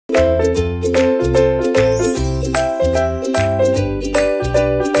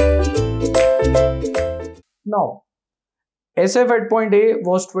SF at point A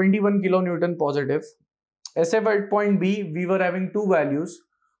was 21 kilonewton positive. SF at point B, we were having two values.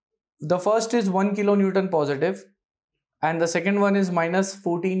 The first is 1 kilonewton positive and the second one is minus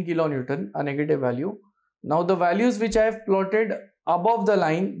 14 kilonewton, a negative value. Now the values which I have plotted above the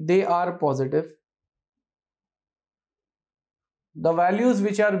line, they are positive. The values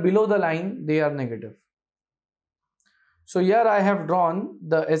which are below the line, they are negative. So here I have drawn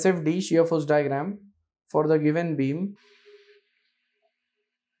the SFD, shear force diagram, for the given beam.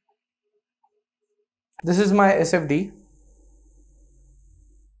 This is my SFD.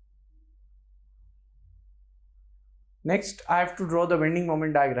 Next, I have to draw the bending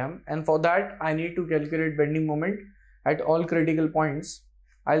moment diagram, and for that I need to calculate bending moment at all critical points.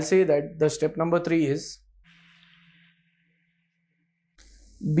 I'll say that the step number 3 is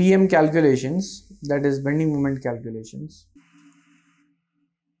BM calculations, that is bending moment calculations.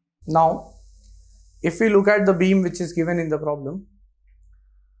 Now, if we look at the beam which is given in the problem,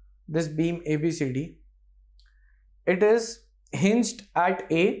 this beam ABCD, it is hinged at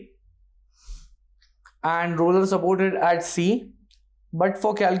A and roller supported at C, but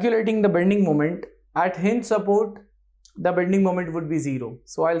for calculating the bending moment at hinge support, the bending moment would be 0.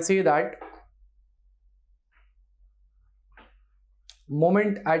 So I'll say that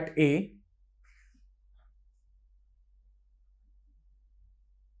moment at A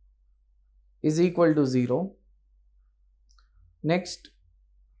is equal to 0. Next,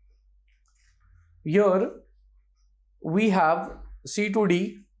 here we have C to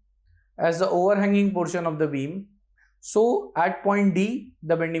D as the overhanging portion of the beam. So at point D,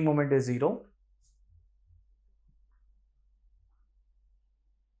 the bending moment is 0.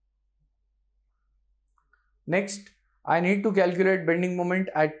 Next, I need to calculate bending moment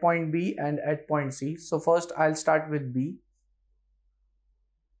at point B and at point C. So first I'll start with B.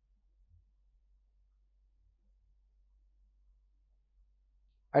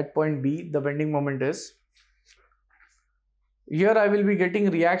 At point B, the bending moment is, here I will be getting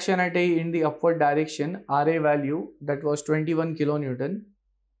reaction at A in the upward direction, RA value that was 21 kilonewton.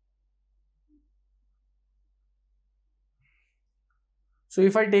 So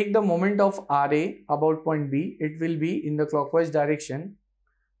if I take the moment of RA about point B, it will be in the clockwise direction,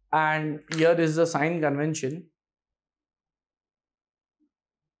 and here is the sign convention.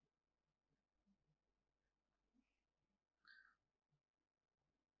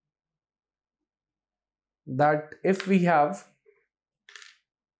 That if we have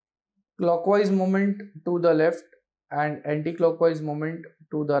clockwise moment to the left and anti-clockwise moment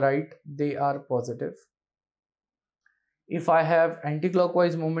to the right, they are positive. If I have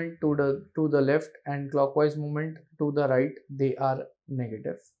anti-clockwise moment to the left and clockwise moment to the right, they are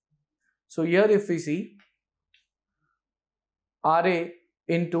negative. So here if we see RA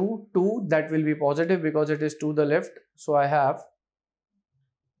into 2, that will be positive because it is to the left. So I have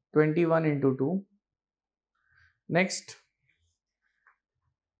 21 into 2. Next,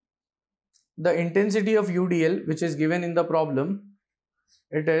 the intensity of UDL which is given in the problem,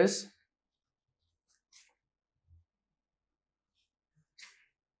 it is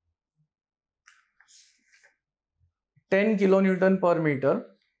 10 kilonewton per meter.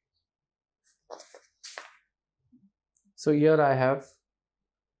 So here I have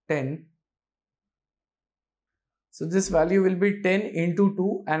 10. So this value will be 10 into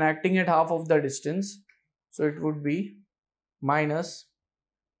 2 and acting at half of the distance. So it would be minus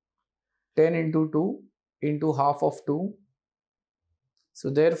 10 into 2 into half of 2. So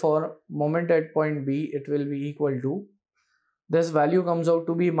therefore moment at point B, it will be equal to, this value comes out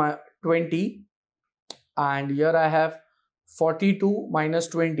to be 20, and here I have 42 minus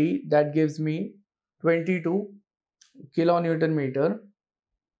 20, that gives me 22 kilonewton meter.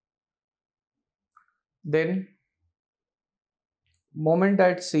 Then moment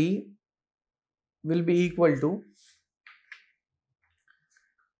at C will be equal to,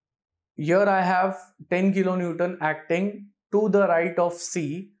 here I have 10 kilonewton acting to the right of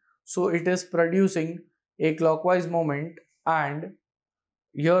C, so it is producing a clockwise moment, and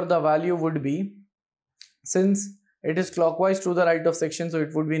here the value would be, since it is clockwise to the right of section, so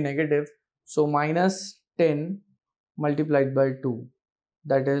it would be negative, so minus 10 multiplied by 2,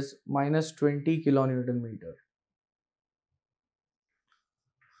 that is minus 20 kilonewton meter.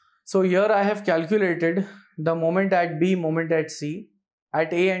 So here I have calculated the moment at B, moment at C.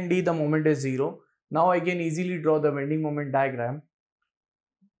 At A and D the moment is 0. Now I can easily draw the bending moment diagram.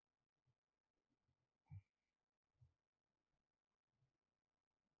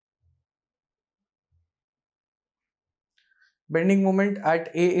 Bending moment at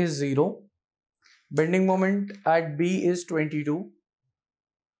A is 0. Bending moment at B is 22.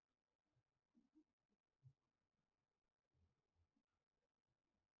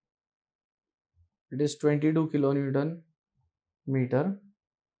 it is 22 kilonewton meter.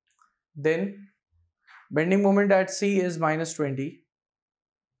 Then bending moment at C is minus 20.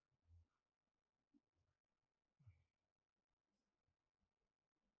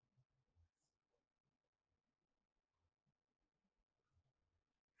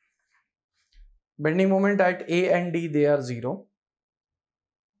 Bending moment at A and D, they are 0.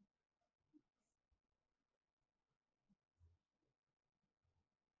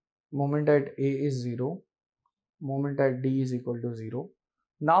 Moment at A is 0. Moment at D is equal to 0.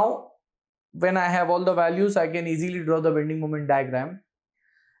 Now, when I have all the values, I can easily draw the bending moment diagram.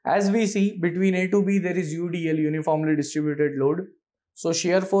 As we see, between A to B, there is UDL, uniformly distributed load. So,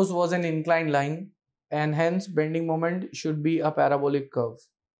 shear force was an inclined line, and hence bending moment should be a parabolic curve.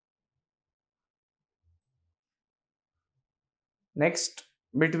 Next,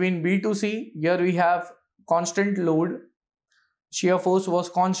 between B to C, here we have constant load. Shear force was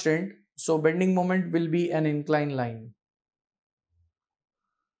constant, so bending moment will be an inclined line.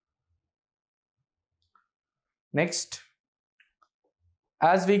 Next,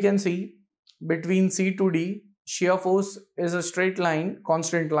 as we can see, between C to D, shear force is a straight line,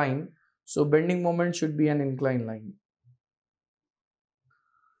 constant line, so bending moment should be an inclined line.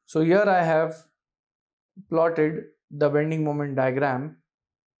 So here I have plotted the bending moment diagram.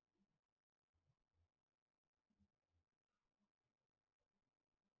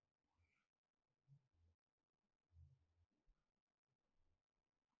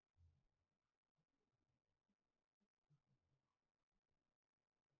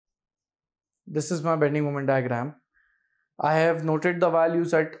 This is my bending moment diagram. I have noted the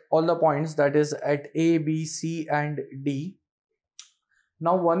values at all the points, that is at A, B, C and D.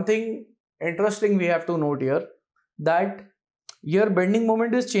 Now one thing interesting we have to note here, that here bending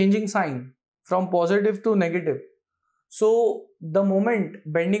moment is changing sign from positive to negative. So the moment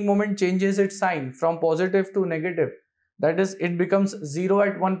bending moment changes its sign from positive to negative, that is, it becomes 0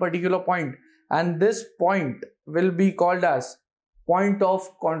 at one particular point, and this point will be called as point of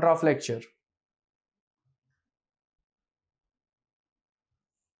contraflexure.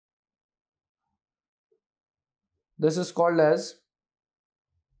 This is called as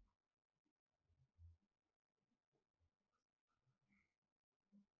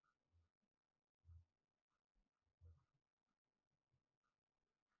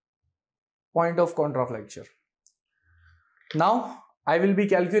point of contraflexure. Now I will be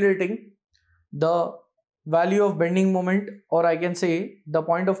calculating the value of bending moment, or I can say the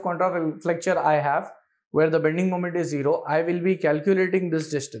point of contraflexure I have, where the bending moment is 0. I will be calculating this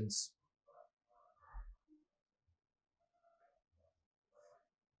distance.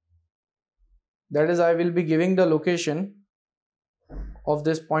 That is, I will be giving the location of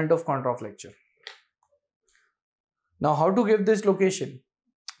this point of contraflexure. Now, how to give this location?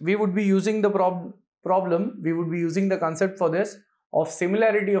 We would be using the we would be using the concept for this of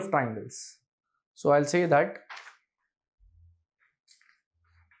similarity of triangles. So I'll say that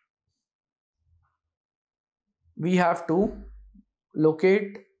we have to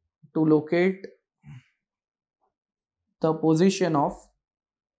locate the position of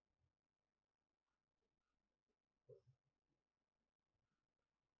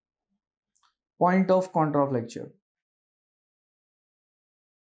point of contraflexure.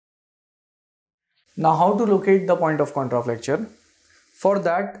 Now, how to locate the point of contraflexure? For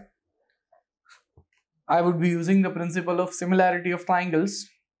that, I would be using the principle of similarity of triangles.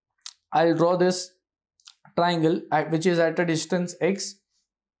 I'll draw this triangle which is at a distance x,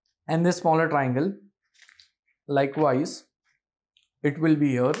 and this smaller triangle. Likewise, it will be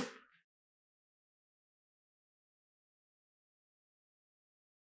here.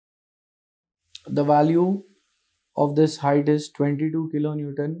 The value of this height is 22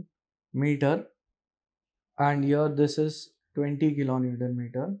 kilonewton meter, and here this is 20 kilonewton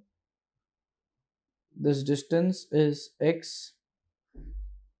meter. This distance is x,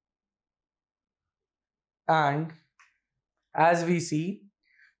 and as we see,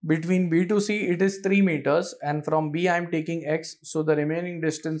 between B to C it is 3 meters, and from B I am taking x, so the remaining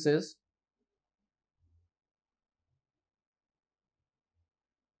distance is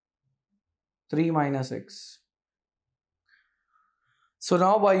 3 minus x. So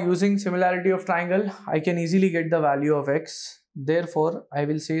now by using similarity of triangle, I can easily get the value of x. Therefore, I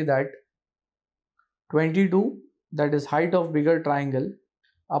will say that 22, that is height of bigger triangle,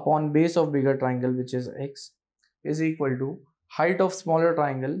 upon base of bigger triangle, which is x, is equal to height of smaller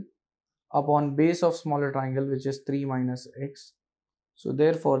triangle upon base of smaller triangle, which is 3 minus x. So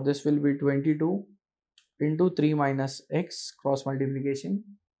therefore, this will be 22 into 3 minus x, cross multiplication,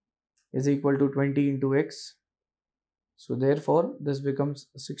 is equal to 20 into x. So therefore, this becomes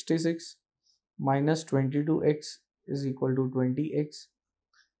 66 minus 22x is equal to 20x.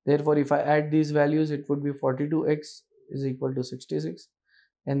 Therefore, if I add these values, it would be 42x is equal to 66,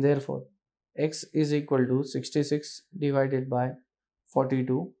 and therefore x is equal to 66 divided by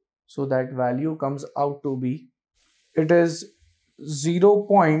 42. So that value comes out to be, it is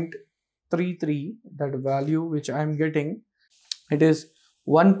 0.33, that value which I am getting, it is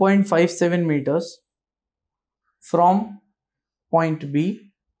 1.57 meters from point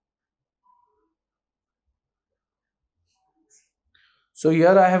B. So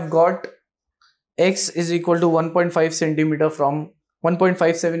here I have got x is equal to 1.5 centimeter from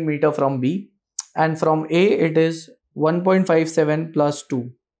 1.57 meter from B, and from A it is 1.57 plus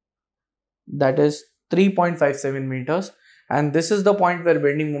 2, that is 3.57 meters, and this is the point where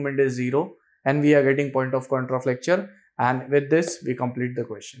bending moment is 0 and we are getting point of contraflexure. And with this we complete the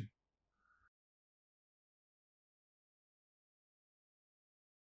question.